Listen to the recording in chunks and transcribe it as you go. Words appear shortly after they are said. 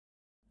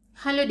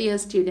Hello dear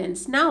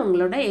students, நான்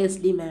உங்களோட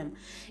SD ma'am.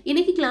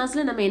 இன்னைக்கு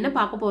கிளாஸ்ல நம்ம என்ன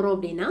பார்க்க போறோம்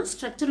அப்படினா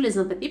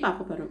structuralism பத்தி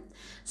பார்க்க போறோம்.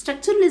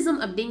 Structuralism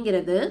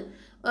அப்படிங்கிறது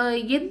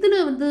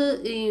எதுல வந்து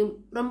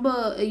ரொம்ப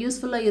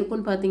யூஸ்ஃபுல்லா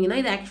இருக்கும்னு பாத்தீங்கன்னா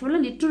இது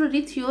एक्चुअली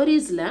லிட்டரரி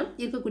தியரிஸ்ல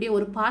இருக்கக்கூடிய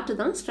ஒரு பார்ட்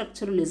தான்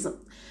structuralism.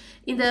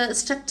 இந்த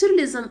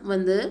structuralism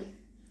வந்து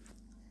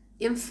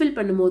MPhil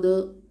பண்ணும்போது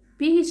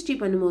PhD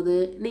பண்ணும்போது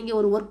நீங்க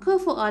ஒரு work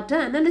of art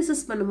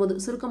analysis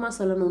பண்ணும்போது சுருக்கமா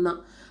சொல்லணும்னா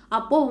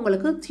அப்போ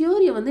உங்களுக்கு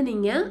தியரியை வந்து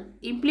நீங்க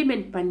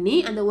இம்ப்ளிமெண்ட் பண்ணி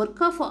அந்த work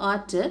of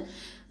art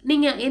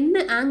நீங்க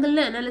என்ன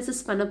ஆங்கிள்ல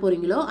அனாலிசிஸ் பண்ண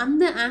போறீங்களோ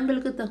அந்த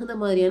ஆங்கிளுக்கு தகுந்த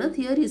மாதிரியான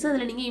தியரிஸ்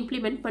அதல நீங்க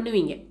இம்ப்ளிமெண்ட்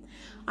பண்ணுவீங்க.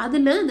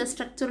 அதுல இந்த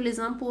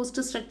ஸ்ட்ரக்சரலிசம், போஸ்ட்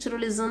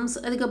ஸ்ட்ரக்சரலிசம்ஸ்,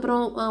 அதுக்கு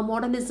அப்புறம்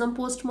மாடர்னிசம்,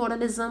 போஸ்ட்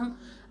மாடர்னிசம்,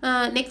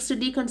 நெக்ஸ்ட்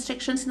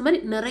டீகன்ஸ்ட்ரக்ஷன்ஸ் இந்த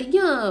மாதிரி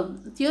நிறைய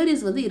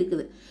தியரிஸ் வந்து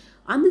இருக்குது.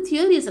 அந்த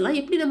தியரிஸ் எல்லாம்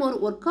எப்படி நம்ம ஒரு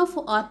work of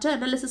art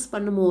அனாலிசிஸ்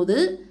பண்ணும்போது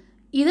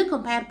இத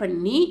கம்பேர்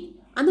பண்ணி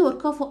அந்த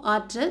work of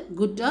art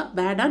குட்டா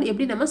பேடா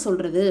எப்படி நம்ம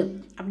சொல்றது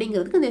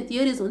அப்படிங்கிறதுக்கு இந்த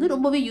தியரிஸ் வந்து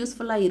ரொம்பவே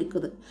யூஸ்ஃபுல்லா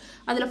இருக்குது.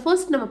 அதுல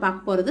ஃபர்ஸ்ட் நம்ம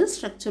பார்க்க போறது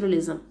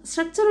ஸ்ட்ரக்சரலிசம்.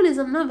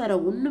 ஸ்ட்ரக்சரலிசம்னா வேற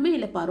ஒண்ணுமே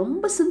இல்லப்பா,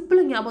 ரொம்ப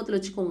சிம்பிளா ஞாபகத்துல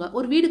வச்சுக்கோங்க.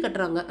 ஒரு வீடு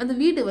கட்டறாங்க, அந்த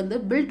வீடு வந்து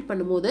பில்ட்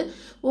பண்ணும்போது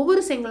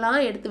ஒவ்வொரு செங்கலா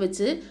எடுத்து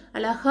வச்சு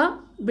அழகா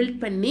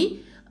பில்ட் பண்ணி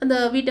அந்த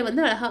வீட்டை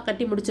வந்து அழகா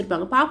கட்டி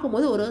முடிச்சிருப்பாங்க.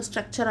 பாக்கும்போது ஒரு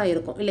ஸ்ட்ரக்சரா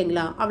இருக்கும்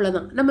இல்லைங்களா?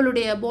 அவ்வளவுதான்.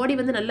 நம்மளுடைய பாடி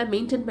வந்து நல்லா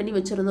மெயின்டைன் பண்ணி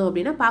வச்சிருந்தோம்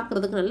அப்படினா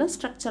பார்க்கிறதுக்கு நல்ல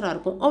ஸ்ட்ரக்சரா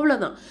இருக்கும்.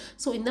 அவ்வளவுதான்.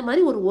 சோ இந்த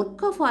மாதிரி ஒரு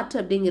work of art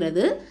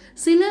அப்படிங்கிறது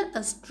சில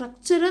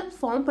ஸ்ட்ரக்சரை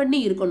ஃபார்ம் பண்ணி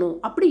இருக்கணும்.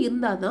 அப்படி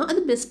இருந்தா தான்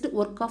அது பெஸ்ட்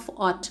work of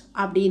art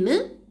அப்படினு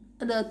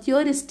அந்த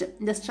தியரிஸ்ட்,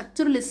 இந்த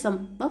ஸ்ட்ரக்சரலிசம்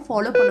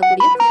ஃபாலோ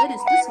பண்ணக்கூடிய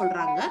தியரிஸ்ட்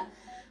சொல்றாங்க.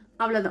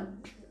 அவ்வளவுதான்.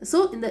 சோ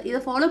இத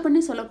ஃபாலோ பண்ணி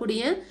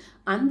சொல்லக்கூடிய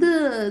அந்த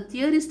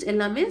தியரிஸ்ட்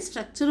எல்லாமே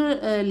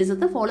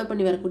ஸ்ட்ரக்சரலிசத்தை ஃபாலோ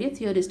பண்ணி வரக்கூடிய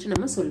தியரிஸ்ட்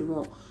நம்ம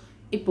சொல்லுவோம்.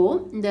 இப்போ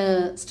இந்த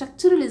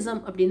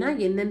ஸ்ட்ரக்சரலிசம் அப்படினா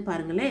என்னன்னு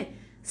பாருங்களே.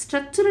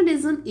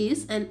 Structuralism is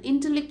an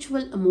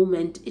intellectual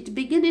movement. It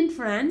began in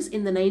France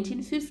in the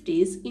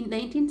 1950s. In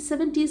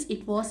 1970s,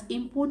 it was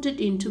imported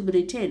into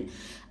Britain.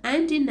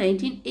 And in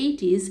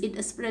 1980s, it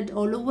spread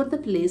all over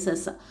the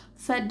places.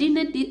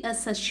 Ferdinand de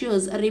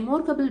Saussure's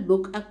remarkable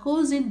book, A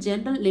Course in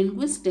General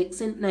Linguistics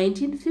in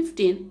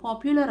 1915,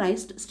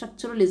 popularized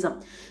structuralism.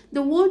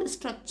 The word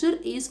structure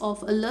is of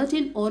a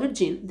Latin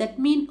origin that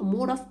mean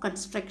mode of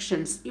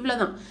constructions.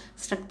 இவ்வளவுதான்.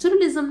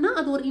 Structuralismனா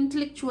அது ஒரு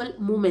intellectual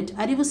movement,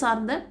 அறிவு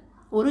சார்ந்த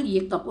ஒரு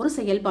இயக்கம், ஒரு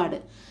செயல்பாடு.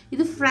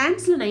 இது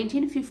பிரான்ஸ்ல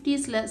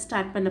 1950ஸ்ல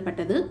ஸ்டார்ட்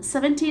பண்ணப்பட்டது.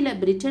 70ல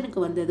பிரிட்டனுக்கு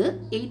வந்தது.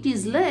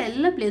 80ஸ்ல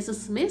எல்லா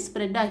பிளேसेसமே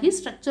ஸ்ப்ரெட் ஆகி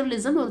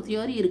ஸ்ட்ரக்சரலிசம் ஒரு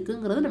தியரி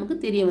இருக்குங்கிறது நமக்கு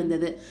தெரிய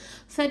வந்தது.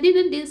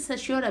 ஃபெர்டினண்ட் டி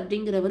சஷூர்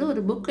அப்படிங்கிறவர்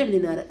ஒரு புக்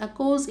எழுதினார், A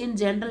Course in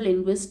General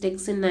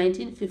Linguistics in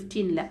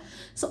 1915ல.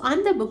 So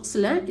அந்த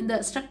புக்ஸ்ல இந்த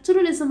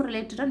ஸ்ட்ரக்சரலிசம்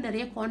ரிலேட்டடா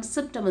நிறைய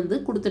கான்செப்ட் வந்து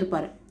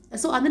கொடுத்திருப்பாரு.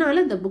 சோ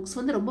அதனால இந்த புக்ஸ்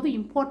வந்து ரொம்பவே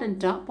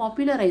இம்பார்ட்டண்டா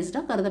பாப்புலரைஸ்டா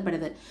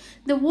கருதப்படுது.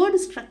 இந்த வேர்ட்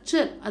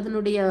ஸ்ட்ரக்சர்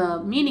அதனுடைய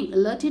மீனிங்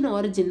லாட்டின்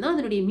ஆரிஜின் தான்.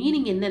 அதனுடைய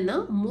மீனிங் என்னன்னா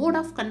மோட்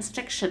ஆஃப்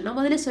கன்ஸ்ட்ரக்ஷன். நான்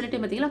முதல்ல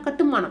சொல்லிட்டேன் பாத்தீங்களா,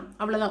 கட்டுமானம்.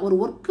 அவ்வளவுதான். ஒரு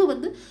ஒர்க்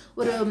வந்து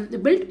ஒரு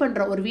பில்ட்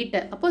பண்ற ஒரு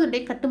வீட்டை, அப்போ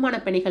அதனுடைய கட்டுமான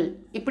பணிகள்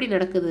எப்படி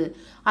நடக்குது,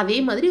 அதே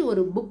மாதிரி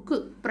ஒரு புக்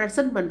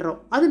பிரசன்ட் பண்றோம்,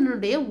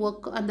 அதனுடைய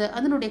ஒர்க்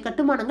அதனுடைய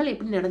கட்டுமானங்கள்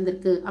எப்படி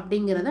நடந்திருக்கு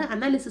அப்படிங்கறத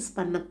அனாலிசிஸ்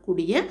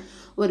பண்ணக்கூடிய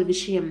ஒரு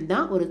விஷயம்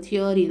தான், ஒரு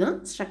தியரி தான்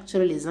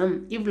ஸ்ட்ரக்சரலிசம்.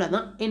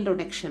 இவ்வளவுதான்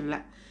இன்ட்ரோடக்ஷன்ல.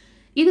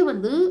 இது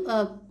வந்து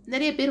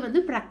நிறைய பேர் வந்து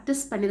பிராக்டிஸ்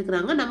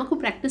பண்ணியிருக்கிறாங்க, நமக்கும்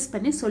பிராக்டிஸ்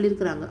பண்ணி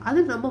சொல்லியிருக்கிறாங்க. அது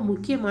ரொம்ப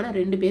முக்கியமான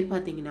ரெண்டு பேர்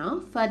பார்த்தீங்கன்னா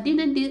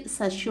ஃபெர்டினண்ட் டி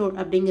சஷூர்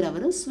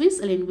அப்படிங்கிறவர் ஸ்விஸ்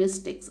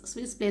லிங்குவிஸ்டிக்ஸ்,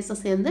 ஸ்விஸ் பிளேஸை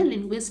சேர்ந்த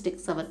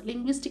லிங்குவிஸ்டிக்ஸ். அவர்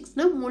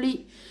லிங்குவிஸ்டிக்ஸ்னா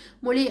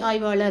மொழி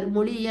ஆய்வாளர்,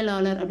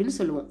 மொழியியலாளர் அப்படின்னு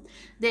சொல்லுவோம்.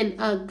 தென்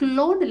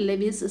கிளோட்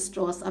லெவிஸ்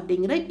ஸ்ட்ராஸ்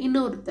அப்படிங்கிற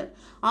இன்னொருத்தர்,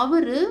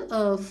 அவர்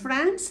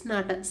பிரான்ஸ்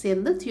நாட்டை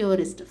சேர்ந்த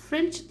தியோரிஸ்ட்,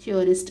 பிரெஞ்சு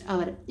தியோரிஸ்ட்.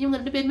 அவர்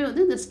இவங்க ரெண்டு பேருமே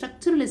வந்து இந்த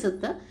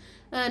ஸ்ட்ரக்சரலிசத்தை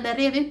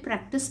நிறையவே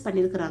பிராக்டிஸ்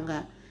பண்ணியிருக்கிறாங்க.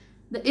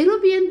 The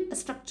European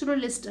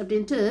structuralist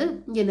அப்படின்ட்டு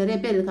இங்கே நிறைய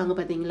பேர் இருக்காங்க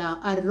பார்த்தீங்களா.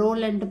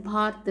 Roland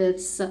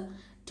பார்த்தர்ஸ்,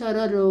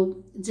 டொரரோ,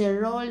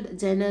 Gerald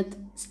ஜெனத்,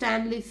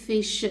 Stanley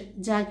fish,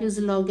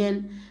 ஜாக்யூஸ் log n,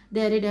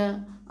 Derrida,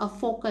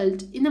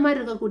 ஃபோக்கல்ட், இந்த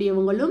மாதிரி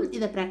இருக்கக்கூடியவங்களும்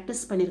இதை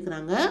ப்ராக்டிஸ்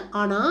பண்ணியிருக்கிறாங்க.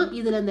 ஆனால்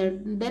இதில் இந்த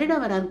டெரிடா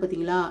வராரு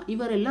பார்த்தீங்களா,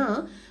 இவரெல்லாம்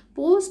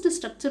போஸ்ட்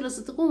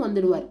ஸ்ட்ரக்சரலிசத்துக்கும்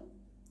வந்துடுவார்.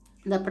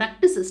 இந்த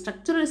ப்ராக்டிஸ்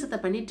ஸ்ட்ரக்சரலிசத்தை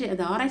பண்ணிட்டு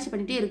அதை ஆராய்ச்சி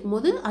பண்ணிட்டே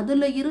இருக்கும்போது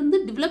அதில் இருந்து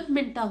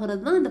டெவலப்மெண்ட்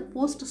ஆகிறது தான் இந்த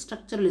போஸ்ட்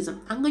ஸ்ட்ரக்சரலிசம்.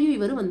 அங்கேயும்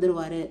இவர்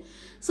வந்துடுவார்.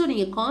 ஸோ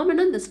நீங்கள்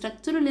காமனாக இந்த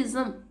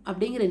ஸ்ட்ரக்சரலிசம்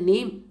அப்படிங்கிற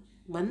நேம்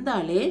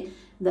வந்தாலே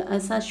இந்த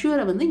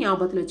சஷூரை வந்து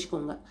ஞாபகத்தில்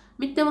வச்சுக்கோங்க.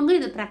 மித்தவங்க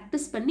இதை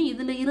ப்ராக்டிஸ் பண்ணி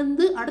இதில்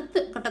இருந்து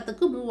அடுத்த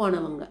கட்டத்துக்கு மூவ்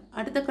ஆனவங்க.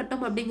 அடுத்த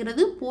கட்டம்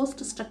அப்படிங்கிறது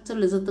போஸ்ட்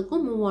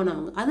ஸ்ட்ரக்சரலிசத்துக்கும் மூவ்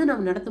ஆனவங்க. அது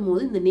நம்ம நடத்தும்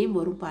போது இந்த நேம்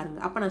வரும்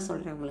பாருங்கள். அப்போ நான்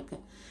சொல்கிறேன் உங்களுக்கு.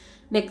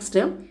 Next,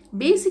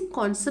 basic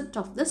concept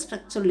of the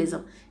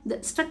structuralism. இந்த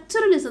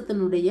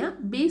ஸ்ட்ரக்சரலிசத்தினுடைய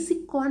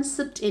பேசிக்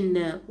கான்செப்ட் என்ன?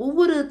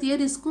 ஒவ்வொரு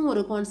தியரிஸ்க்கும்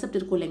ஒரு கான்செப்ட்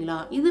இருக்கும் இல்லைங்களா?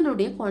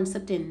 இதனுடைய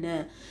கான்செப்ட்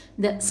என்ன?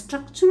 The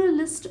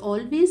structuralist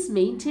always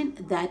maintain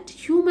that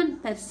human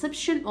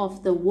perception of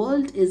the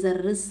world is a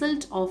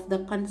result of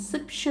the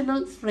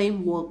conceptual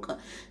framework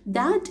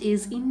that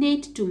is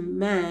innate to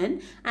man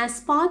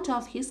as part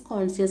of his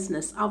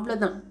consciousness.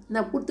 அவ்வளவுதான்.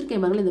 நான்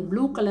கொடுத்திருக்கேன் பாருங்க இந்த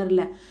ப்ளூ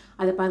கலர்ல,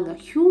 அதை பாருங்க.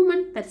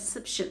 ஹியூமன்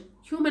பெர்செப்ஷன்,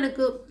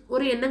 ஹியூமனுக்கு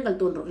ஒரு எண்ணங்கள்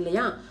தோன்றும்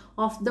இல்லையா?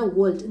 of the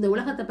world, இந்த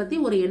உலகத்தை பற்றி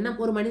ஒரு எண்ணம்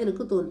ஒரு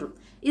மனிதனுக்கு தோன்றும்,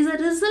 is a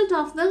result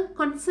of the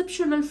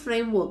conceptual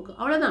framework.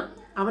 அவ்வளோதான்.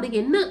 அவனுக்கு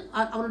என்ன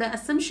அவனோட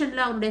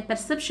அசம்ஷனில் அவனுடைய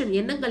பெர்செப்ஷன்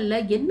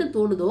எண்ணங்களில் என்ன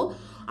தோணுதோ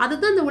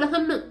அதுதான் இந்த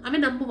உலகம்னு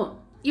அவன் நம்புவான்.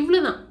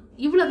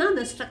 இவ்வளோதான்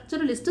அந்த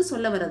ஸ்ட்ரக்சரலிஸ்ட்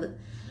சொல்ல வர்றது.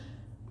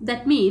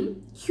 That means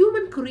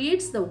human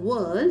creates the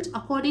world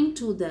according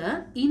to the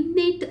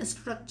innate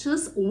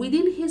structures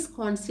within his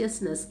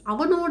consciousness.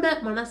 அவனோட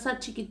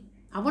மனசாட்சிக்கு,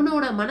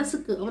 அவனோட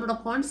மனசுக்கு, அவனோட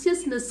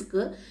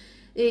கான்சியஸ்னஸ்க்கு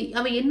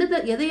அவன்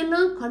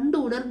எதையெல்லாம் கண்டு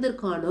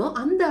உணர்ந்திருக்கானோ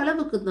அந்த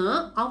அளவுக்கு தான்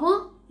அவன்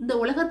இந்த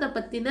உலகத்தை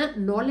பற்றின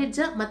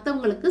நாலேஜை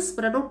மற்றவங்களுக்கு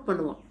ஸ்ப்ரெட் அவுட்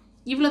பண்ணுவான்.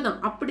 இவ்வளோதான்.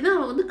 அப்படி தான்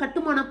அவன் வந்து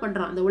கட்டுமானம்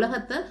பண்ணுறான் அந்த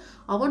உலகத்தை.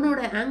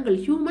 அவனோட ஆங்கிள்,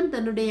 ஹியூமன்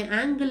தன்னுடைய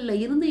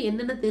ஆங்கிளில் இருந்து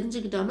என்னென்ன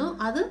தெரிஞ்சுக்கிட்டானோ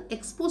அதை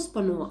எக்ஸ்போஸ்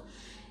பண்ணுவான்.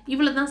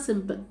 இவ்வளோதான்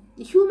simple.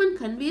 Human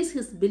conveys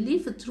his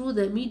belief through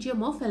the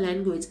medium of a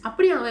language.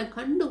 அப்படி அவன்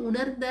கண்டு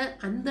உணர்ந்த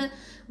அந்த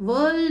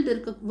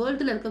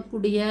வேர்ல்டில்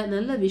இருக்கக்கூடிய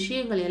நல்ல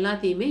விஷயங்கள்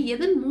எல்லாத்தையுமே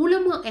எதன்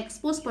மூலமாக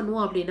எக்ஸ்போஸ்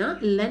பண்ணுவான் அப்படின்னா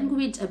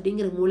லாங்குவேஜ்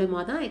அப்படிங்கிற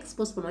மூலமாக தான்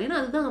எக்ஸ்போஸ் பண்ணுவான்.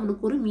 ஏன்னா அதுதான்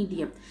அவனுக்கு ஒரு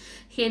medium.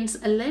 Hence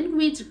a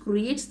language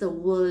creates the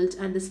world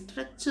and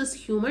structures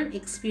human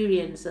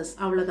experiences.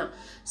 அவ்வளோதான்.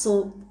 ஸோ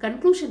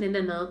கன்க்ளூஷன்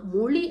என்னென்னா,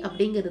 மொழி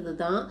அப்படிங்கிறது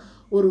தான்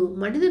ஒரு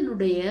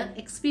மனிதனுடைய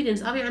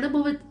எக்ஸ்பீரியன்ஸ், அவன்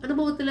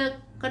அனுபவத்தில்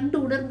கண்டு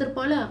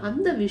உணர்ந்திருப்பால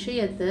அந்த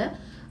விஷயத்தை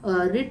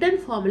ரிட்டன்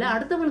ஃபார்மில்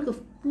அடுத்தவங்களுக்கு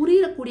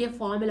புரியக்கூடிய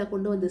ஃபார்மில்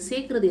கொண்டு வந்து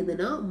சேர்க்கறது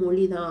எதுனா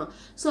மொழி தான்.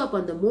 ஸோ அப்போ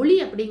அந்த மொழி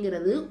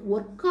அப்படிங்கிறது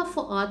ஒர்க் ஆஃப்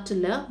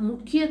ஆர்ட்டில்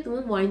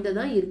முக்கியத்துவம்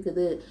வாய்ந்ததாக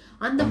இருக்குது.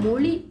 அந்த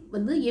மொழி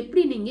வந்து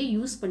எப்படி நீங்கள்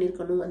யூஸ்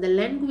பண்ணியிருக்கணும், அந்த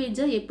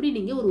லாங்குவேஜை எப்படி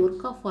நீங்கள் ஒரு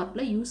ஒர்க் ஆஃப்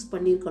ஆர்ட்டில் யூஸ்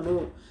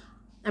பண்ணியிருக்கணும்,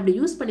 அப்படி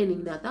யூஸ்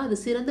பண்ணினீங்கன்னா தான் அது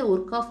சிறந்த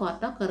ஒர்க் ஆஃப்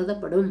ஆர்ட்டாக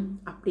கருதப்படும்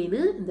அப்படின்னு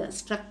இந்த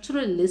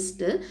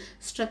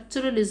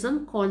ஸ்ட்ரக்சரலிசம்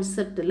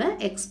கான்செப்டில்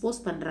எக்ஸ்போஸ்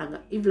பண்ணுறாங்க.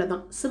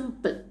 இவ்வளோதான்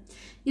சிம்பிள்.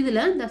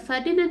 இதில் இந்த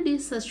ஃபெர்டினண்ட் டி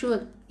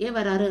சஷூர் ஏன்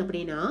வராரு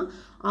அப்படின்னா,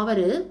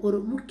 அவர் ஒரு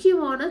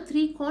முக்கியமான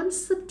 3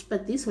 கான்செப்ட்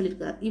பற்றி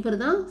சொல்லியிருக்கிறார். இவர்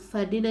தான்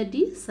ஃபெர்டினண்ட்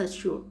டி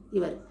சஷூர்.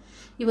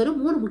 இவர்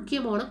 3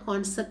 முக்கியமான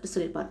கான்செப்ட்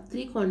சொல்லியிருப்பார்.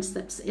 3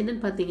 கான்செப்ட்ஸ்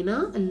என்னன்னு பார்த்தீங்கன்னா,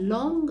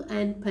 long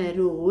and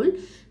பெரோல்,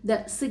 the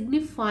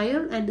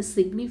signifier and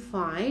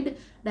signified,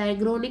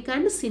 டயக்ரோனிக்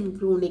and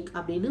சின்க்ரோனிக்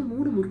அப்படின்னு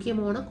 3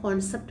 முக்கியமான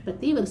கான்செப்ட்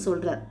பற்றி இவர்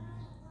சொல்கிறார்.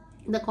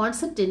 இந்த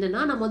கான்செப்ட்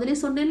என்னன்னா, நான் முதலே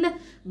சொன்னேன்ல,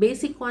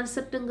 பேசிக்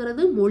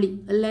கான்செப்டுங்கிறது மொழி,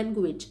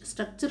 லாங்குவேஜ்.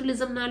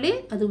 ஸ்ட்ரக்சரலிசம்னாலே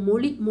அது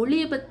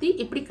மொழியை பற்றி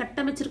எப்படி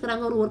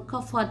கட்டமைச்சிருக்கிறாங்க ஒரு ஒர்க்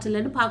ஆஃப்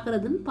ஆர்ட்லன்னு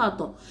பார்க்குறதுன்னு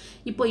பார்த்தோம்.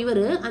 இப்போ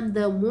இவர்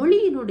அந்த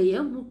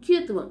மொழியினுடைய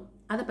முக்கியத்துவம்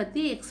அதை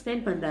பற்றி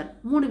எக்ஸ்பிளைன் பண்ணுறார்.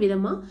 3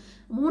 விதமாக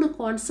 3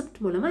 கான்செப்ட்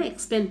மூலமாக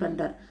எக்ஸ்பிளைன்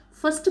பண்ணுறார்.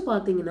 ஃபர்ஸ்ட்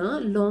பார்த்தீங்கன்னா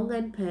லாங்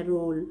அண்ட்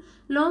பெரோல்.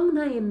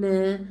 லாங்னா என்ன?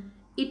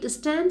 It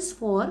stands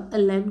for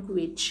a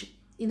language.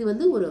 இது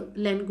வந்து ஒரு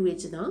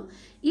லாங்குவேஜ் தான்.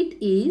 It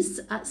is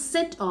a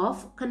set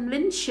of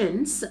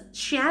conventions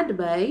shirt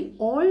by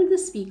all the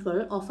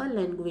speaker of a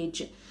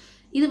language.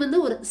 இது வந்து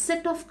ஒரு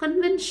செட் ஆஃப்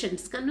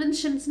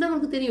கன்வென்ஷன்ஸ்னால்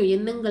உங்களுக்கு தெரியும்,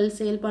 எண்ணங்கள்,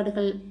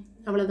 செயல்பாடுகள்,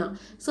 அவ்வளோதான்.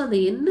 ஸோ அந்த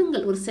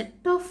எண்ணங்கள் ஒரு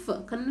செட் ஆஃப்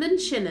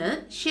கன்வென்ஷனை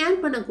ஷேர்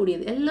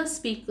பண்ணக்கூடியது எல்லா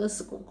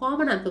ஸ்பீக்கர்ஸுக்கும்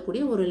காமனாக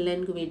இருக்கக்கூடிய ஒரு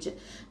language.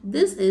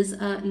 This is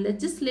a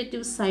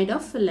legislative side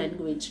of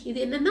language. இது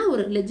என்னென்னா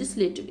ஒரு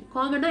லெஜிஸ்லேட்டிவ்,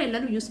 காமனாக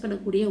எல்லாரும் யூஸ்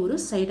பண்ணக்கூடிய ஒரு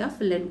சைட்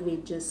ஆஃப்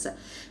லாங்குவேஜஸ்.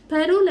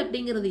 பெரோல்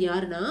அப்படிங்கிறது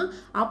யாருன்னா,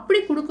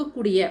 அப்படி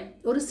கொடுக்கக்கூடிய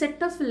ஒரு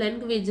செட் ஆஃப்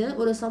லாங்குவேஜை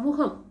ஒரு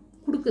சமூகம்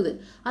கொடுக்குது.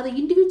 அதை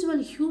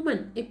இண்டிவிஜுவல் ஹியூமன்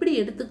எப்படி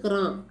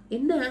எடுத்துக்கிறான்,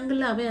 என்ன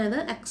ஆங்கிளில் அவன் அதை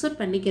அக்செப்ட்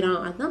பண்ணிக்கிறான்,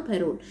 அதுதான்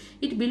பெரோல்.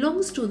 It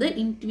belongs to the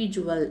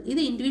individual.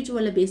 இது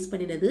இண்டிவிஜுவலை பேஸ்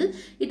பண்ணினது.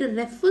 It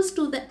refers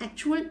to the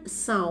actual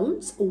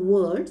sounds,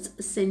 words,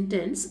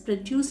 sentence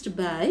produced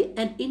by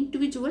an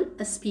individual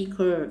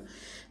speaker.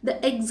 The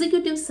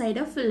executive side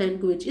of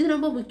language. இது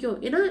ரொம்ப முக்கியம்.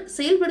 ஏன்னா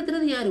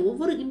செயல்படுத்துறது யார்?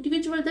 ஒவ்வொரு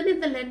இண்டிவிஜுவல் தானே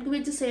இந்த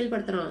லாங்குவேஜ்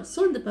செயல்படுத்துகிறான். ஸோ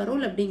இந்த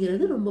பெரோல்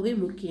அப்படிங்கிறது ரொம்பவே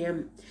முக்கியம்.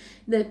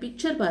 இந்த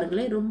பிக்சர்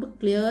பாருங்களேன், ரொம்ப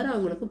கிளியராக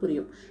அவங்களுக்கு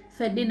புரியும்.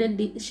 ஃபெர்டினண்ட்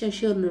டி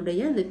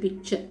சஷூர்னுடைய அந்த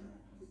picture,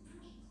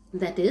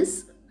 that is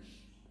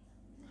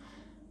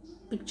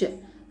picture.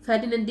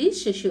 Ferdinand D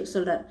சஷூர்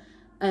சொல்கிறார்,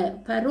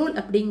 பெரோல்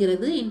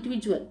அப்படிங்கிறது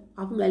இண்டிவிஜுவல்,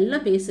 அவங்க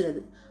எல்லாம்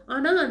பேசுகிறது.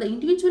 ஆனால் அந்த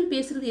இண்டிவிஜுவல்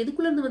பேசுகிறது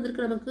எதுக்குள்ளேருந்து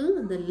வந்திருக்கு நமக்கு?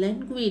 அந்த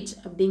லாங்குவேஜ்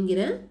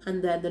அப்படிங்கிற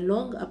அந்த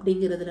லாங்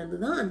அப்படிங்கிறதுலேருந்து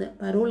தான் அந்த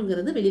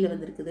பெரோல்ங்கிறது வெளியில்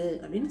வந்திருக்குது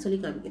அப்படின்னு சொல்லி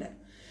காமிக்கிறார்.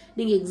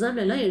 நீங்கள்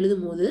எக்ஸாம்லாம்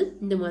எழுதும் போது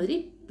இந்த மாதிரி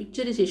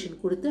பிக்சரைசேஷன்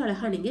கொடுத்து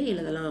அழகாக நீங்கள்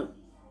எழுதலாம்.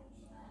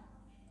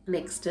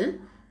 நெக்ஸ்ட்டு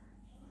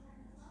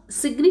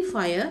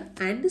சிக்னிஃபயர்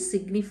அண்ட்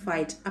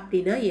சிக்னிஃபைட்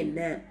அப்படின்னா என்ன?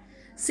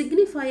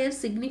 சிக்னிஃபயர்,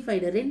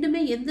 சிக்னிஃபைடு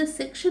ரெண்டுமே எந்த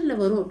செக்ஷனில்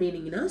வரும்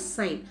அப்படின்னீங்கன்னா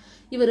சைன்.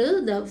 இவர்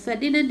இந்த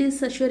ஃபெர்டினண்ட் டி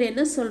சஷூர்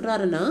என்ன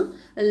சொல்கிறாருன்னா,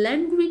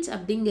 லாங்குவேஜ்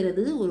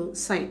அப்படிங்கிறது ஒரு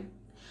சைன்.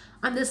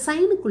 அந்த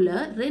சைனுக்குள்ளே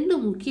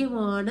 2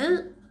 முக்கியமான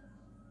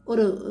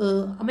ஒரு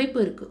அமைப்பு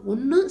இருக்குது.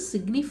 ஒன்று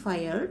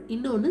சிக்னிஃபயர்,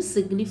 இன்னொன்று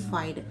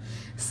சிக்னிஃபைடு.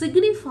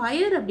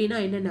 சிக்னிஃபயர் அப்படின்னா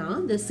என்னென்னா,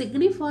 த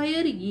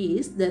signifier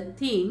is the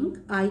thing,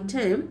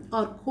 item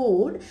R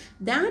code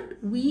that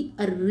we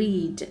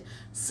read.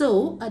 So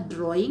a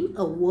drawing,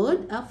 a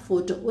word, a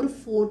photo. ஒரு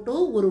ஃபோட்டோ,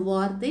 ஒரு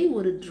வார்த்தை,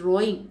 ஒரு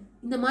ட்ராயிங்,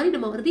 இந்த மாதிரி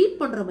நம்ம ரீட்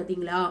பண்ணுறோம்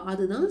பார்த்தீங்களா,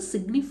 அதுதான்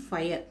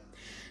சிக்னிஃபயர்.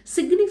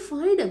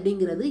 Signified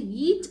அப்படிங்கிறது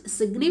each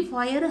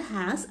signifier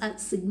has a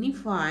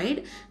signified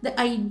the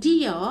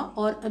idea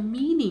or a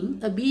meaning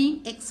being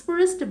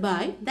expressed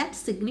by that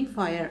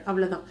signifier.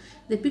 அவ்வளவுதான்.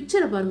 இந்த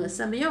பிக்சரை பாருங்க,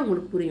 செமையா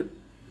உங்களுக்கு புரியும்.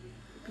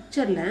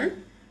 பிக்சர்ல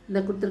இந்த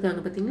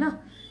கொடுத்துருக்காங்க பார்த்தீங்களா,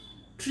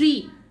 ட்ரீ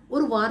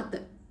ஒரு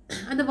வார்த்தை,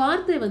 அந்த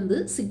வார்த்தை வந்து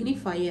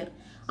சிக்னிஃபையர்.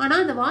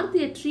 ஆனால் அந்த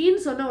வார்த்தையை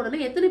ட்ரீன்னு சொன்ன உடனே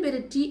எத்தனை பேர்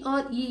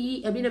TREE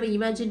அப்படின்னு நம்ம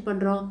இமேஜின்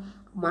பண்ணுறோம்?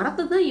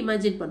 மரத்தை தான்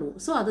இமேஜின் பண்ணுவோம்.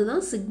 ஸோ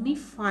அதுதான்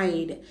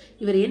சிக்னிஃபைடு.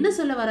 இவர் என்ன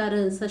சொல்ல வராரு,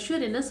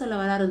 சஷ்வர் என்ன சொல்ல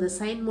வராரு இந்த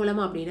சைன்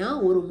மூலமாக அப்படின்னா,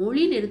 ஒரு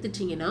மொழின்னு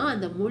எடுத்துட்டிங்கன்னா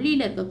அந்த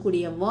மொழியில்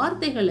இருக்கக்கூடிய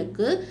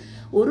வார்த்தைகளுக்கு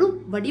ஒரு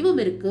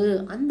வடிவம் இருக்குது.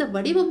 அந்த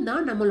வடிவம்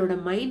தான் நம்மளோட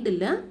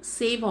மைண்டில்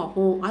சேவ்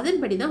ஆகும்.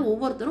 அதன்படி தான்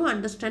ஒவ்வொருத்தரும்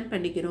அண்டர்ஸ்டாண்ட்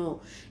பண்ணிக்கிறோம்.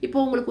 இப்போ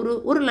உங்களுக்கு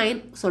ஒரு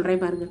லைன்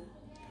சொல்கிறேன் பாருங்கள்.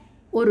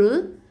 ஒரு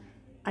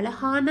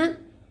அழகான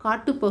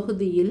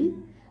காட்டுப்பகுதியில்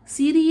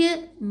சிறிய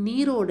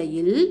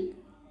நீரோடையில்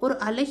ஒரு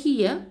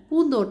அழகிய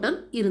பூந்தோட்டம்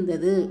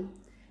இருந்தது.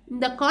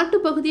 இந்த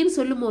காட்டுப்பகுதின்னு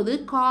சொல்லும் போது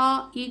கா,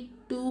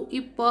 இட்டு,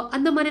 இப்போ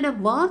அந்த மாதிரியான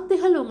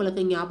வார்த்தைகள்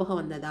உங்களுக்கு ஞாபகம்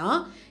வந்ததா,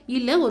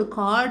 இல்லை ஒரு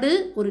காடு,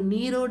 ஒரு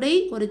நீரோடை,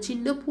 ஒரு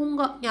சின்ன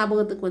பூங்கா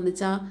ஞாபகத்துக்கு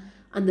வந்துச்சா?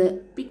 அந்த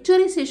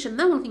பிக்சரைசேஷன்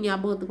தான் உங்களுக்கு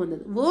ஞாபகத்துக்கு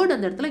வந்தது. வேர்டு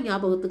அந்த இடத்துல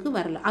ஞாபகத்துக்கு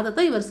வரல. அதை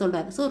தான் இவர்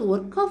சொல்கிறார். ஸோ ஒரு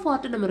ஒர்க் ஆஃப்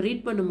ஆர்ட்டை நம்ம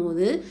ரீட்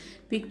பண்ணும்போது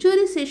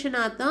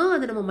பிக்சரைசேஷனாக தான்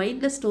அது நம்ம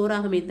மைண்டில் ஸ்டோர்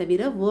ஆகுமே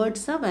தவிர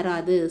வேர்ட்ஸாக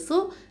வராது. ஸோ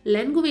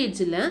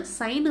லாங்குவேஜில்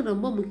சைன்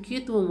ரொம்ப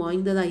முக்கியத்துவம்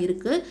வாய்ந்ததாக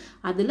இருக்குது.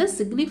 அதில்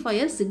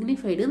சிக்னிஃபையர்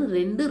சிக்னிஃபைடுன்னு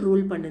 2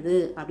 ரூல் பண்ணுது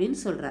அப்படின்னு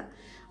சொல்கிறார்.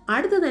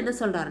 அடுத்தது என்ன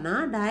சொல்கிறாருன்னா,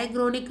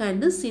 டயக்ரோனிக்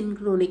அண்டு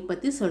சின்க்ரோனிக்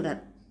பற்றி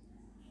சொல்கிறார்.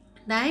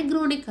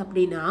 டயக்ரோனிக்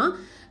அப்படின்னா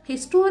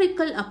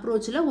ஹிஸ்டாரிக்கல்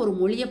அப்ரோச்சில் ஒரு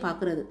மொழியை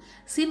பார்க்குறது.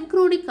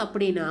 சின்க்ரோனிக்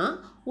அப்படின்னா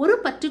ஒரு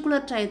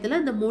பர்டிகுலர் டயத்தில்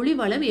அந்த மொழி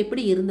வளம்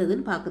எப்படி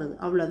இருந்ததுன்னு பார்க்குறது.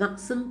 அவ்வளோதான்,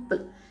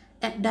 simple.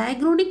 A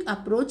diachronic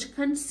approach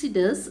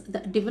considers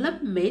the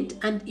development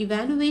and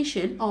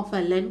evaluation of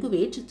a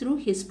language through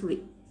history.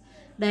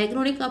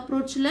 Diachronic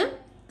approachல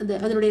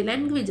அதனுடைய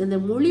லாங்குவேஜ், அந்த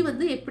மொழி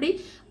வந்து எப்படி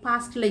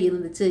பாஸ்ட்டில்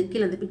இருந்துச்சு.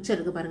 கீழே அந்த பிக்சர்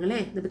இருக்குது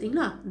பாருங்களேன், இந்த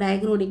பார்த்தீங்களா,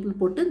 டயக்ரோனிக்னு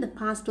போட்டு இந்த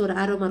பாஸ்ட் ஒரு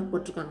ஆரோ மார்க்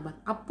போட்டிருக்காங்க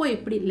பாருங்க. அப்போ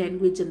எப்படி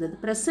லாங்குவேஜ் இருந்தது,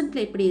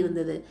 ப்ரெசென்ட்டில் எப்படி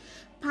இருந்தது,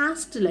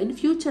 பாஸ்ட்டில் இன்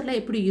ஃபியூச்சரில்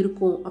எப்படி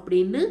இருக்கும்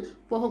அப்படின்னு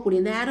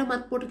போகக்கூடிய இந்த ஆரோ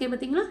மார்க் போட்டிருக்கேன்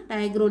பார்த்தீங்களா,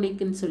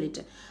 டயக்ரோனிக்னு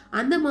சொல்லிட்டு.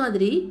 அந்த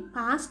மாதிரி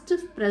பாஸ்ட்,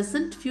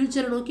 ப்ரெசன்ட்,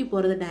 ஃபியூச்சரை நோக்கி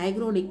போகிறது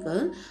டயக்ரோனிக்கு.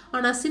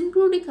 ஆனால்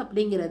சின்க்ரோனிக்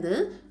அப்படிங்கிறது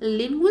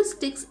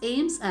linguistics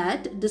AIIMS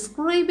at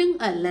describing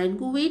a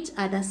language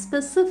at a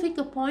specific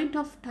point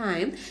of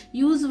time,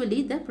 usually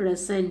the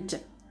present.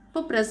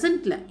 இப்போ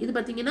ப்ரெசென்ட்டில் இது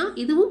பார்த்தீங்கன்னா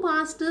இதுவும்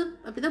பாஸ்ட்டு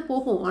அப்படி தான்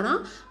போகும்.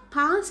 ஆனால்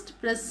பாஸ்ட்,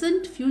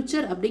 ப்ரெசன்ட்,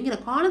 ஃபியூச்சர் அப்படிங்கிற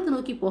காலத்தை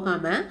நோக்கி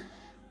போகாமல்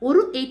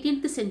ஒரு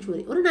 18th century,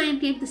 ஒரு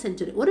 19th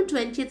century, ஒரு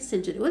 20th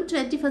century, ஒரு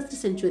 21st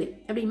century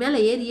அப்படி மேலே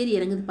ஏறி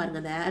இறங்குது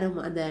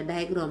பாருங்கள் அந்த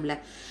டயக்ராமில்.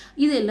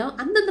 இதெல்லாம்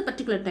அந்தந்த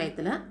பர்டிகுலர்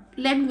டயத்தில்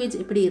லாங்குவேஜ்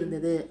எப்படி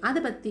இருந்தது அதை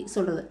பற்றி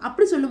சொல்கிறது.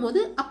 அப்படி சொல்லும் போது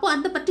அப்போ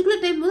அந்த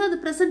பர்டிகுலர் டைம் போது அது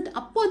ப்ரெசென்ட்,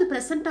 அப்போ அது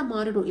ப்ரெசென்ட்டாக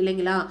மாறிடும்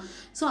இல்லைங்களா.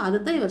 ஸோ அதை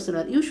தான் இவர்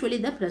சொல்கிறார், யூஸ்வலி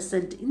த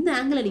ப்ரெசென்ட். இந்த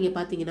ஆங்கிளில் நீங்கள்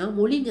பார்த்தீங்கன்னா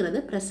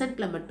மொழிங்கிறது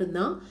ப்ரெசென்ட்டில்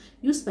மட்டும்தான்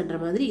யூஸ் பண்ணுற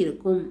மாதிரி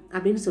இருக்கும்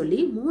அப்படின்னு சொல்லி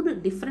 3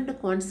 டிஃப்ரெண்ட்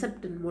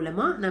கான்செப்ட்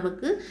மூலமாக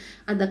நமக்கு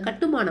அந்த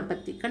கட்டுமானம்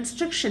பற்றி,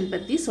 கன்ஸ்ட்ரக்ஷன்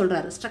பற்றி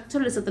சொல்கிறாரு.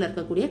 ஸ்ட்ரக்சரலிசத்தில்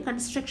இருக்கக்கூடிய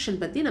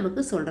கன்ஸ்ட்ரக்ஷன் பற்றி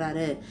நமக்கு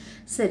சொல்கிறாரு.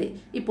 சரி,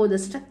 இப்போ இந்த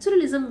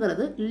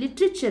ஸ்ட்ரக்சரலிசம்ங்கிறது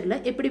லிட்ரேச்சரில்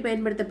எப்படி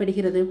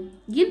பயன்படுத்தப்படுகிறது?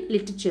 In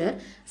literature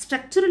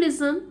structuralism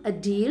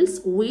deals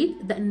with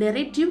the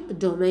narrative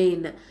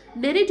domain.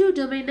 narrative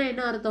domainனா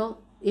என்ன அர்த்தம்?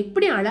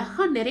 எப்படி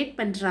அழகாக நெரேட்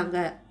பண்ணுறாங்க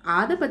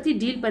அதை பற்றி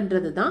டீல்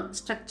பண்ணுறது தான்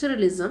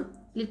ஸ்ட்ரக்சரலிசம்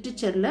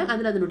லிட்ரேச்சரில்.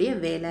 அதில் அதனுடைய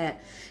வேலை.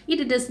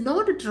 It does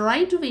not try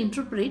to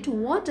interpret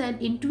what an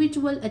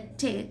individual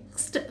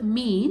text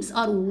means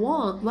R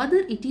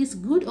whether it is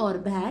good or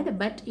bad,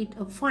 but it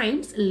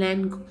finds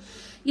language.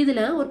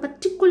 இதில் ஒரு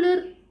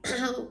பர்டிகுலர்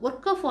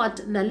ஒர்க் ஆஃப்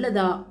ஆர்ட்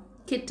நல்லதா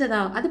கெட்டதா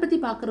அதை பற்றி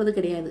பார்க்குறது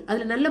கிடையாது.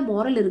 அதில் நல்ல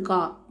மாரல் இருக்கா,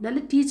 நல்ல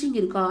டீச்சிங்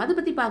இருக்கா அதை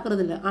பற்றி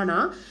பார்க்குறது இல்லை.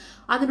 ஆனால்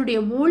அதனுடைய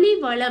மொழி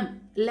வளம்,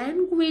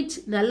 லாங்குவேஜ்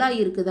நல்லா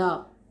இருக்குதா,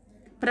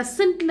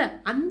 ப்ரெசண்ட்டில்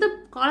அந்த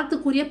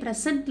காலத்துக்குரிய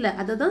ப்ரெசண்ட்டில்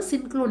அதை தான்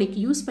சின்க்ரோனிக்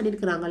யூஸ்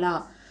பண்ணியிருக்கிறாங்களா,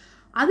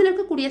 அதில்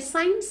இருக்கக்கூடிய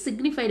சைன்ஸ்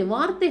சிக்னிஃபைடு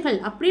வார்த்தைகள்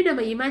அப்படியே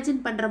நம்ம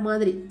இமேஜின் பண்ணுற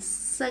மாதிரி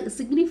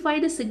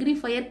சிக்னிஃபைடு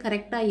சிக்னிஃபையர்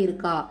கரெக்டாக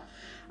இருக்கா.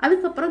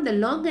 அதுக்கப்புறம் இந்த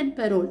லாங் அண்ட்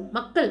பெரோல்,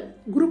 மக்கள்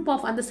குரூப்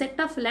ஆஃப் அந்த செட்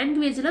ஆஃப்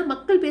லாங்குவேஜில்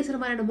மக்கள் பேசுகிற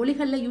மாதிரியான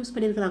மொழிகளில் யூஸ்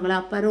பண்ணியிருக்கிறாங்களா,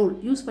 பெரோல்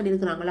யூஸ்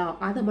பண்ணியிருக்கிறாங்களா,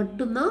 அதை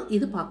மட்டும்தான்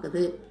இது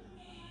பார்க்குது.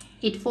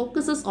 It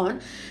focuses on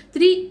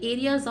 3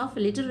 areas of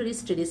literary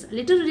studies.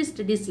 Literary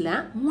studiesல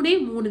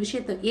 3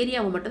 விஷயத்தை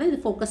ஏரியாவை மட்டும் தான்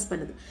இது ஃபோக்கஸ்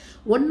பண்ணுது.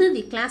 ஒன்று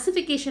தி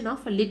கிளாசிஃபிகேஷன்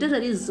ஆஃப்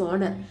லிட்டரரி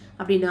ஜானர்.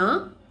 அப்படின்னா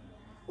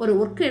ஒரு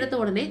ஒர்க் எடுத்த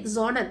உடனே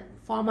ஜானர்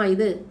ஃபார்ம்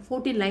ஆகுது,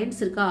 14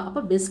 லைன்ஸ் இருக்கா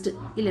அப்போ பெஸ்ட்டு,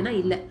 இல்லைன்னா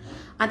இல்லை.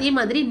 அதே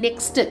மாதிரி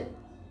நெக்ஸ்ட்டு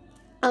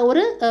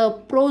ஒரு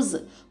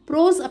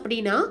ப்ரோஸ்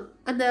அப்படின்னா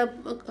அந்த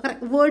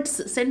வேர்ட்ஸ்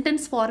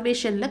சென்டென்ஸ்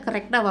ஃபார்மேஷனில்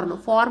கரெக்டாக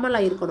வரணும்,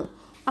 ஃபார்மலாக இருக்கணும்.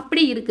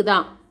 அப்படி இருக்குதா,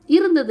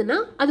 இருந்ததுன்னா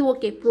அது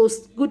ஓகே, ப்ரோஸ்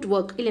குட்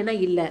ஒர்க், இல்லைன்னா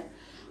இல்லை.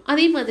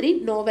 அதே மாதிரி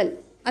நாவல்,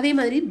 அதே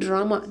மாதிரி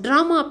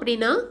ட்ராமா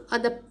அப்படின்னா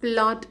அந்த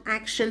பிளாட்,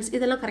 ஆக்ஷன்ஸ்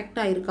இதெல்லாம்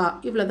கரெக்டாக இருக்கா,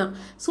 இவ்வளோ தான்.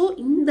 ஸோ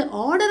இந்த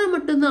ஆர்டரை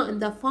மட்டும்தான்,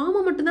 இந்த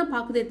ஃபார்மை மட்டும்தான்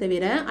பார்க்குதே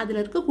தவிர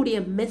அதில் இருக்கக்கூடிய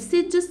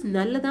மெசேஜஸ்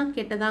நல்லதா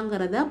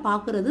கெட்டதாங்கிறத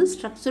பார்க்குறது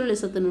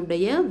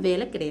ஸ்ட்ரக்சரலிசத்தினுடைய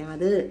வேலை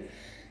கிடையாது.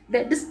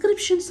 the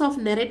descriptions of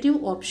narrative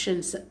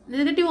options.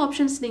 Narrative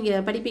options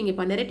நீங்கள்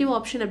படிப்பீங்கப்பா. narrative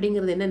option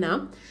அப்படிங்கிறது என்னன்னா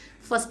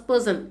ஃபர்ஸ்ட்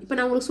பர்சன். இப்போ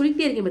நான் உங்களுக்கு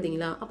சொல்லிகிட்டே இருக்கேன்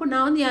பார்த்தீங்களா, அப்போ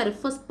நான் வந்து யார்,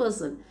 ஃபர்ஸ்ட்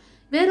பர்சன்.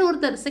 வேற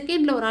ஒருத்தர்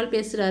செகண்டில் ஒரு ஆள்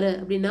பேசுகிறாரு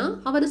அப்படின்னா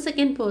அவர்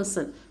செகண்ட்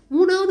பர்சன்.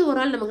 மூணாவது ஒரு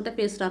ஆள் நம்மக்கிட்ட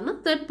பேசுகிறாருன்னா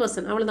தேர்ட்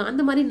பர்சன். அவ்வளோதான்.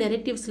 அந்த மாதிரி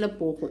நெரேட்டிவ்ஸில்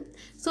போகும்.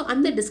 ஸோ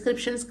அந்த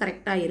டிஸ்கிரிப்ஷன்ஸ்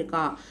கரெக்டாக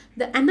இருக்கா.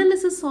 த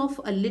அனாலிசிஸ் ஆஃப்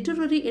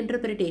லிட்டரரி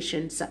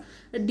இன்டர்பிரிட்டேஷன்ஸ்,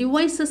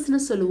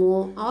 டிவைசஸ்ன்னு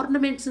சொல்லுவோம்,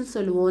 ஆர்னமெண்ட்ஸ்ன்னு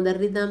சொல்லுவோம், இந்த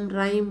ரிதம்,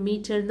 ரைம்,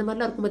 மீட்டர் இந்த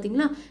மாதிரிலாம் இருக்கும்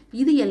பார்த்தீங்களா,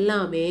 இது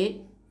எல்லாமே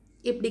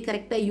எப்படி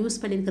கரெக்டாக யூஸ்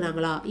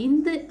பண்ணியிருக்கிறாங்களா,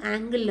 இந்த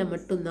ஆங்கிளில்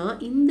மட்டும்தான்,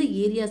 இந்த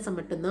ஏரியாஸை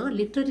மட்டும்தான்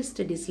லிட்ரரி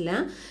ஸ்டடீஸில்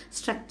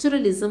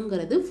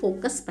ஸ்ட்ரக்சரலிசம்ங்கிறது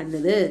ஃபோக்கஸ்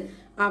பண்ணுது.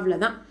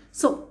 அவ்வளோதான்.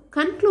 ஸோ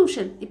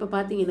கன்க்ளூஷன் இப்போ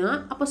பார்த்தீங்கன்னா,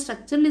 அப்போ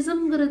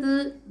ஸ்ட்ரக்சரலிசம்ங்கிறது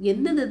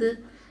என்னது? அது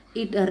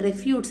இட்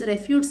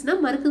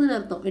ரெஃப்யூட்ஸ்னால் மறுக்குதுன்னு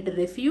அர்த்தம். It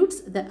ரெஃப்யூட்ஸ்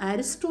the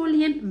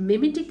அரிஸ்டோலியன்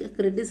மிமிட்டிக்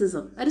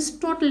criticism.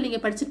 அரிஸ்டாட்டில்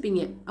நீங்கள்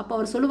படிச்சிருப்பீங்க. அப்போ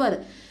அவர் சொல்லுவார்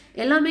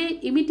எல்லாமே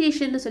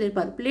இமிட்டேஷன்னு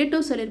சொல்லியிருப்பார்.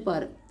 பிளேட்டோ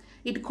சொல்லியிருப்பார்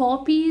இட்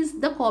காப்பீஸ்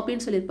த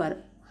காப்பின்னு சொல்லியிருப்பார்.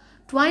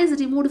 ட்வைஸ்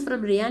ரிமூவ்டு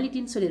ஃப்ரம்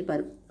ரியாலிட்டின்னு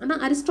சொல்லியிருப்பார். ஆனால்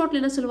அரிஸ்டாட்டில்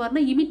என்ன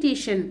சொல்லுவார்னா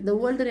இமிட்டேஷன், த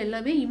வேர்ல்டு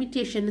எல்லாமே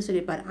இமிட்டேஷன்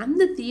சொல்லியிருப்பார்.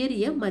 அந்த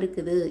தியரியை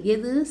மறுக்குது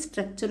எது,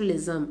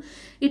 structuralism.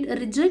 It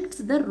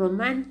rejects the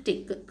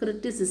romantic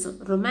criticism,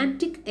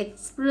 romantic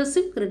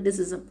expressive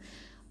criticism.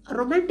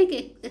 Romantic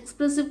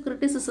expressive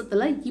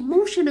கிரிட்டிசிசத்தில்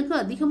இமோஷனுக்கு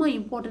அதிகமாக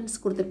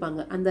இம்பார்ட்டன்ஸ்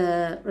கொடுத்துருப்பாங்க அந்த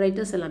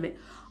ரைட்டர்ஸ் எல்லாமே.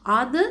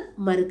 அதை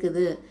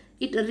மறுக்குது.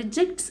 It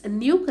rejects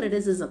new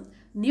criticism,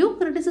 new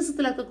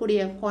கிரிட்டிசிசத்தில்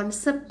இருக்கக்கூடிய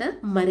கான்செப்டை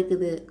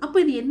மறுக்குது. அப்போ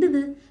இது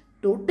என்னது,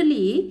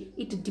 totally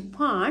it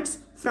departs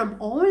from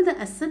all the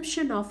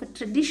assumption of a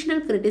traditional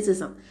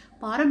criticism.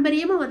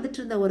 பாரம்பரியமாக வந்துட்டு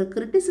இருந்த ஒரு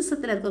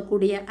கிரிட்டிசிசத்தில்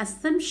இருக்கக்கூடிய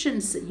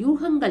அசம்ஷன்ஸ்,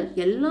 யூகங்கள்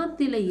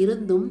எல்லாத்தில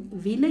இருந்தும்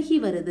விலகி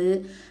வருது.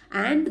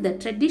 and the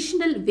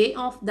traditional way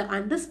of the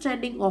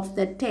understanding of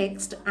the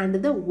text and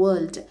the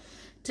world.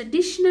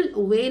 Traditional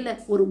வேல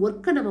ஒரு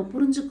ஒர்க்கை நம்ம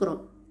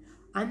புரிஞ்சுக்கிறோம்,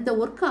 அந்த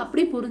ஒர்க்கை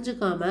அப்படி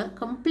புரிஞ்சுக்காம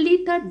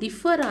கம்ப்ளீட்டாக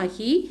டிஃபர்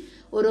ஆகி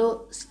ஒரு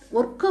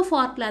ஒர்க் ஆஃப்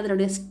ஆர்ட்டில்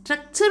அதனுடைய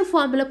ஸ்ட்ரக்சர்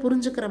ஃபார்மில்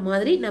புரிஞ்சுக்கிற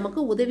மாதிரி நமக்கு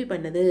உதவி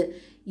பண்ணுது.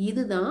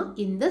 இதுதான்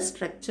இந்த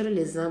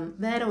ஸ்ட்ரக்சரலிசம்,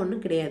 வேறு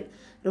ஒன்றும் கிடையாது.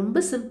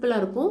 ரொம்ப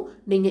சிம்பிளாக இருக்கும்.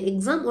 நீங்கள்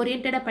எக்ஸாம்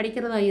ஓரியன்டாக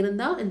படிக்கிறதா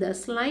இருந்தால் இந்த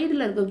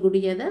ஸ்லைடில்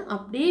இருக்கக்கூடியதை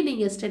அப்படியே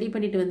நீங்கள் ஸ்டடி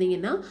பண்ணிட்டு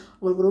வந்தீங்கன்னா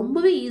உங்களுக்கு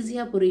ரொம்பவே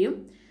ஈஸியாக புரியும்.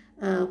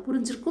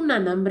 புரிஞ்சிருக்கும்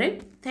நான் நம்புகிறேன்.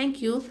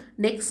 தேங்க்யூ.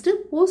 நெக்ஸ்ட்டு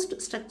போஸ்ட்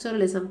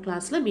ஸ்ட்ரக்சரலிசம்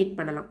கிளாஸில் மீட்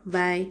பண்ணலாம்.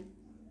 பாய்.